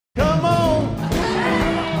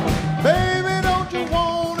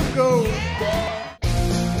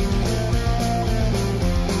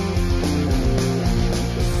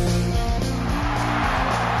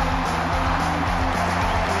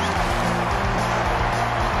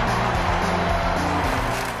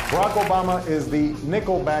Barack Obama is the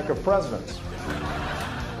Nickelback of presidents.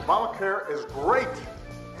 Obamacare is great,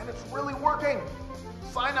 and it's really working.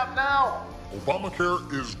 Sign up now.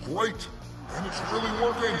 Obamacare is great, and it's really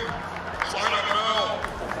working. Sign up now.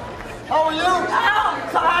 How are you? I'm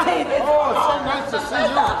fine. Oh, it's so nice to see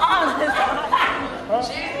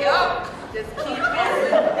you. Cheer up. Just keep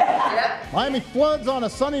moving. Yep. Miami floods on a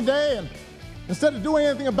sunny day, and instead of doing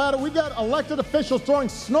anything about it, we got elected officials throwing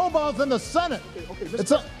snowballs in the Senate.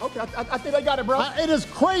 I think I got it, bro. It is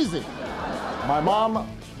crazy. My mom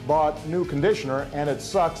bought new conditioner, and it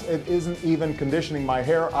sucks. It isn't even conditioning my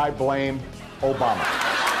hair. I blame Obama.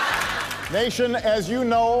 Nation, as you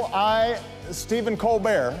know, I, Stephen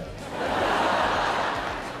Colbert,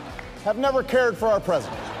 have never cared for our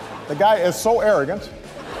president. The guy is so arrogant.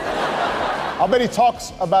 I'll bet he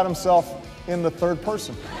talks about himself in the third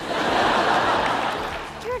person.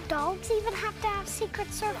 Do your dogs even have to have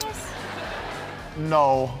Secret Service?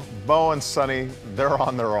 No, Bo and Sonny, they're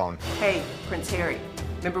on their own. Hey, Prince Harry,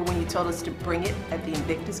 remember when you told us to bring it at the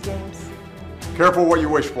Invictus Games? Careful what you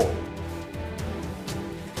wish for.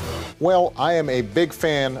 Well, I am a big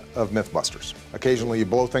fan of Mythbusters. Occasionally you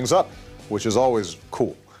blow things up, which is always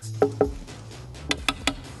cool.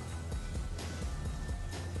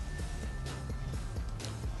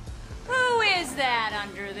 Who is that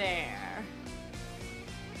under there?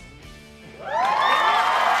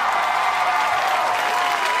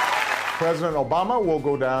 President Obama will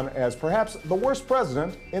go down as perhaps the worst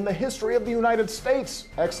president in the history of the United States!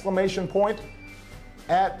 Exclamation point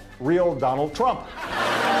at real Donald Trump.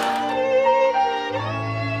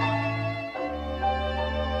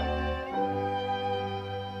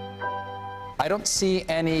 I don't see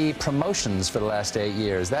any promotions for the last 8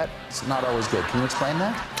 years. That's not always good. Can you explain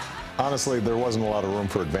that? Honestly, there wasn't a lot of room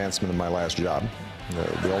for advancement in my last job.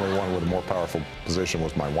 The only one with a more powerful position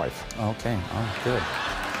was my wife. Okay, oh, good.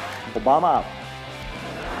 Obama out.